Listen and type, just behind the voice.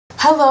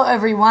Hello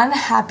everyone,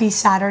 happy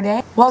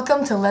Saturday.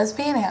 Welcome to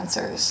Lesbian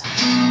Answers.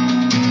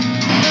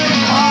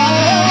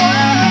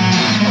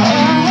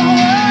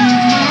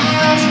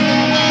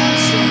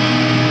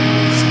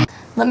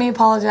 Let me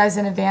apologize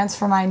in advance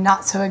for my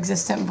not so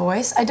existent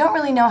voice. I don't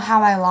really know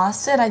how I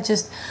lost it. I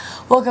just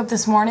woke up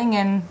this morning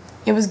and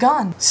it was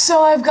gone.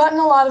 So I've gotten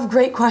a lot of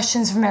great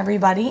questions from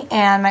everybody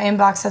and my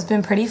inbox has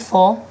been pretty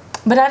full.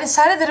 But I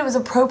decided that it was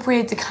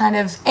appropriate to kind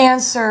of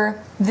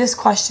answer this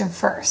question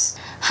first.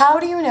 How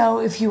do you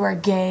know if you are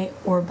gay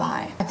or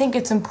bi? I think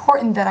it's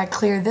important that I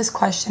clear this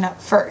question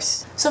up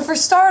first. So for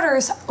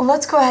starters,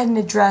 let's go ahead and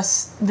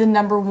address the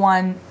number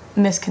one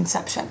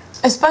misconception.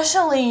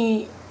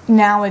 Especially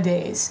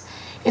nowadays,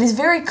 it is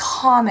very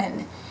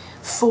common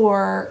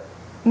for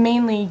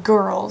mainly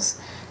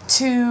girls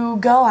to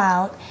go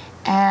out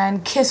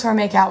and kiss or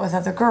make out with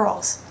other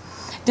girls.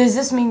 Does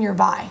this mean you're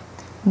bi?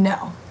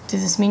 No.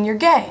 Does this mean you're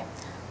gay?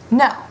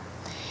 No.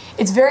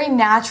 It's very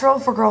natural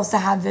for girls to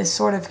have this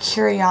sort of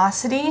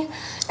curiosity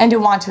and to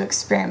want to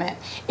experiment.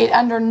 It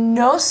under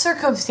no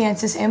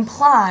circumstances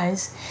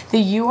implies that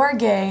you are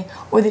gay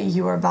or that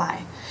you are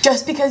bi.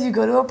 Just because you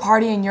go to a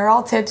party and you're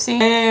all tipsy,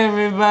 hey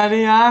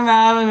everybody, I'm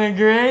having a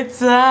great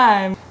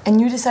time,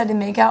 and you decide to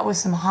make out with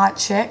some hot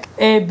chick,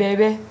 hey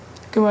baby,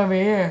 come over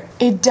here,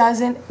 it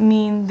doesn't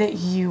mean that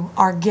you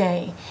are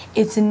gay.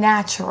 It's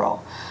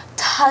natural.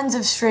 Tons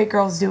of straight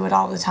girls do it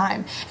all the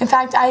time. In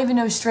fact, I even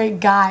know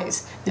straight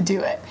guys that do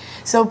it.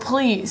 So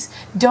please,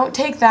 don't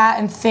take that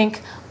and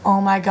think,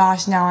 oh my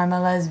gosh, now I'm a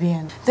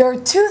lesbian. There are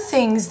two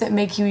things that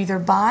make you either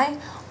bi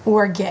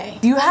or gay.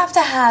 You have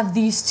to have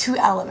these two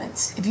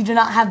elements. If you do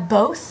not have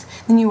both,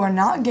 then you are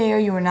not gay or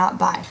you are not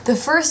bi. The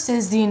first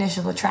is the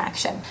initial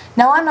attraction.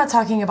 Now, I'm not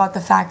talking about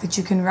the fact that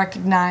you can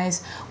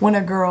recognize when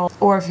a girl,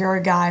 or if you're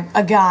a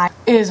guy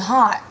is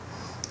hot.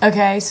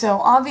 Okay, so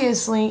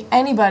obviously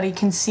anybody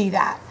can see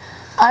that.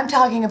 I'm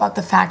talking about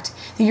the fact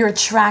that you're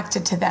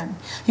attracted to them.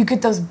 You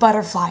get those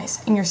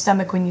butterflies in your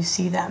stomach when you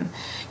see them.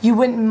 You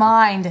wouldn't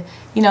mind,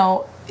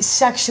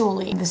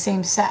 sexually the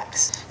same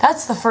sex.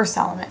 That's the first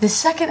element. The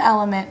second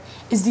element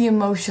is the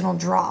emotional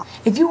draw.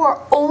 If you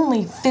are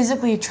only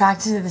physically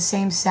attracted to the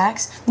same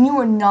sex, then you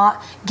are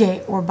not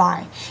gay or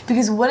bi.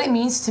 Because what it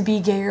means to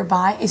be gay or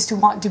bi is to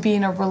want to be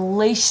in a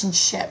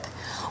relationship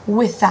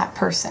with that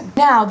person.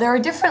 Now, there are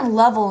different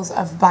levels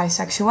of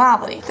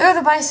bisexuality. There are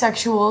the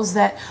bisexuals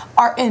that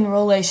are in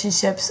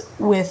relationships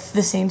with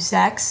the same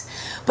sex,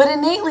 but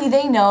innately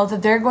they know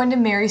that they're going to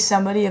marry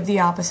somebody of the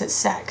opposite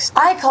sex.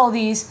 I call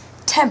these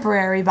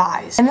temporary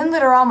bis. And then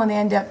later on, when they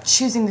end up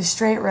choosing the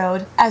straight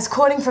road, as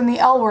quoting from the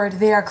L word,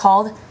 they are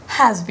called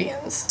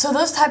has-beens. So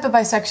those type of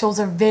bisexuals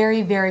are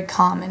very, very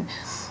common.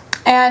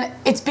 And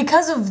it's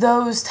because of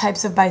those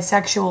types of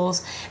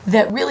bisexuals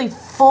that really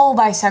full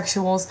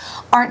bisexuals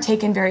aren't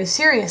taken very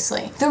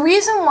seriously. The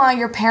reason why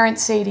your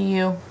parents say to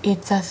you,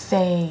 it's a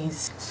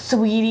phase,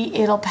 sweetie,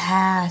 it'll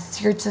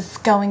pass, you're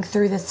just going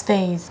through this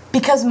phase.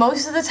 Because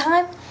most of the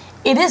time,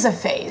 it is a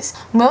phase.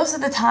 Most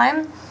of the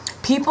time,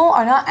 people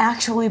are not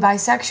actually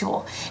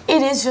bisexual.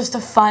 It is just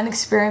a fun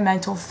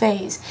experimental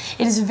phase.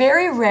 It is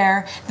very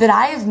rare that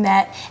I have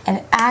met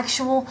an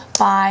actual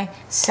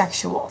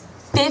bisexual.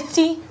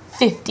 50-50.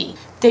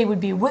 They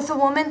would be with a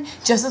woman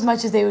just as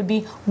much as they would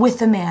be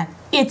with a man.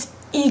 It's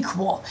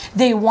equal.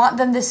 They want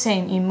them the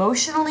same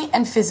emotionally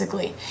and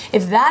physically.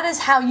 If that is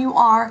how you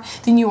are,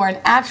 then you are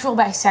an actual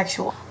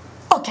bisexual.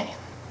 Okay,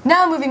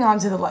 now moving on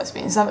to the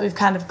lesbians, now that we've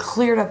kind of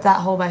cleared up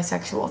that whole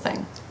bisexual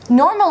thing.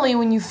 Normally,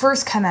 when you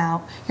first come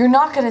out, you're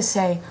not going to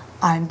say,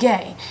 I'm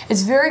gay.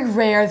 It's very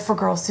rare for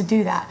girls to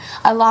do that.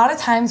 A lot of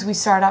times we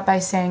start out by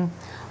saying,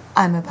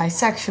 I'm a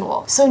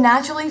bisexual. So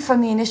naturally, from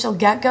the initial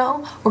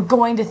get-go, we're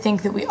going to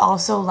think that we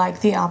also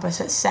like the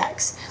opposite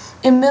sex.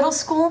 In middle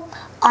school,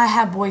 I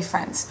had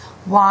boyfriends.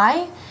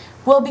 Why?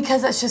 Well,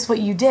 because that's just what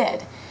you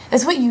did.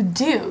 That's what you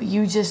do.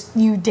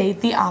 You date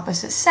the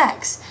opposite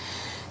sex.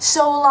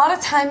 So a lot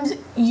of times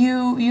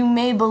you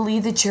may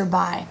believe that you're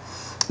bi,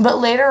 but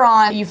later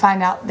on you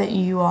find out that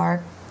you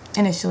are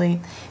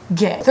initially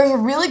gay. There's a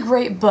really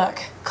great book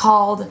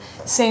called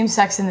Same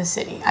Sex in the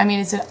City. I mean,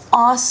 it's an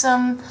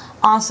awesome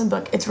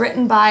book. It's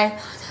written by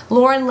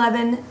Lauren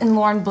Levin and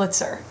Lauren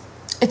Blitzer.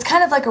 It's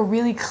kind of like a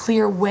really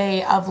clear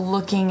way of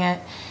looking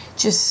at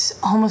just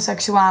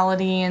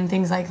homosexuality and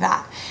things like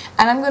that.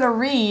 And I'm going to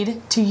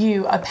read to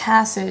you a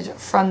passage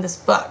from this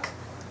book.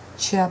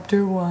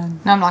 Chapter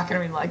 1. No, I'm not going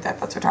to read like that.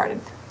 That's retarded.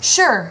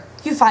 Sure,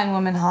 you find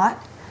women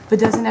hot, but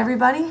doesn't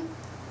everybody?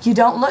 You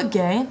don't look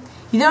gay.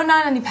 You don't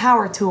own any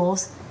power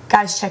tools.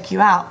 Guys check you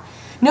out.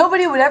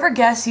 Nobody would ever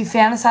guess you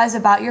fantasize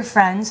about your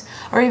friends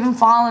or even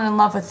fallen in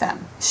love with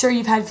them. Sure,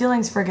 you've had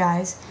feelings for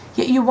guys,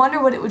 yet you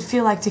wonder what it would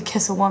feel like to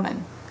kiss a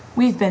woman.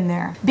 We've been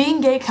there. Being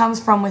gay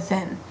comes from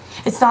within.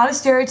 It's not a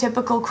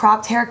stereotypical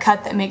cropped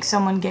haircut that makes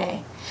someone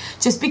gay.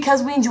 Just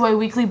because we enjoy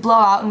weekly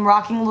blowout and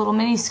rocking little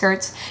mini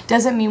skirts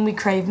doesn't mean we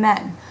crave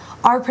men.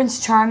 Our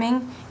Prince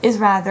Charming is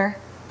rather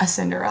a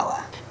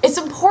Cinderella. It's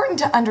important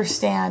to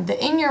understand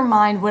that in your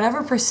mind,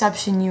 whatever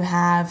perception you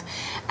have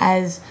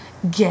as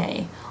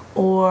gay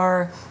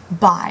or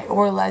bi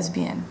or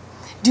lesbian,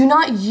 Do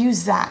not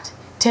use that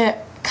to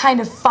kind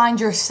of find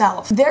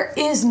yourself. There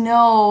is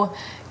no,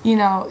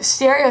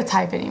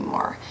 stereotype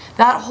anymore.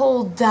 That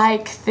whole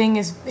dyke thing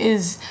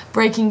is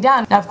breaking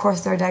down. Now, of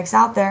course, there are dykes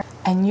out there,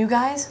 and you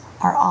guys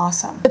are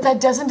awesome. But that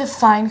doesn't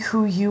define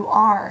who you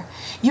are.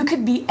 You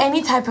could be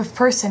any type of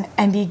person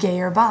and be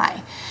gay or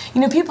bi.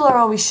 People are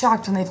always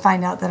shocked when they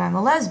find out that I'm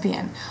a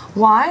lesbian.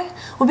 Why?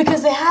 Well,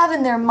 because they have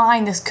in their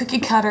mind this cookie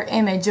cutter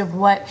image of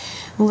what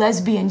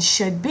lesbians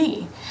should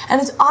be.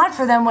 And it's odd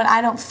for them when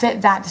I don't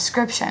fit that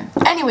description.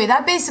 Anyway,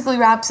 that basically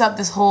wraps up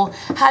this whole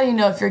how do you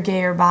know if you're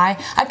gay or bi.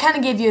 I kind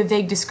of gave you a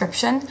vague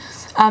description.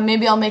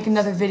 Maybe I'll make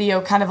another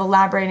video kind of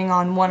elaborating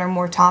on one or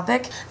more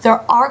topic. There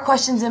are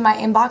questions in my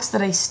inbox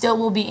that I still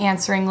will be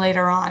answering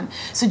later on.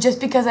 So just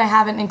because I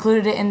haven't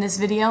included it in this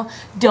video,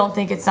 don't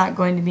think it's not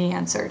going to be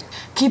answered.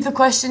 Keep the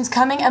questions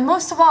coming, and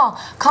most of all,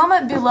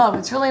 comment below.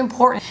 It's really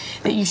important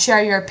that you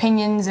share your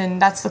opinions, and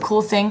that's the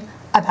cool thing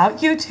about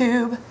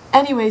YouTube.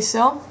 Anyway,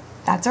 so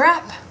that's a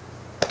wrap.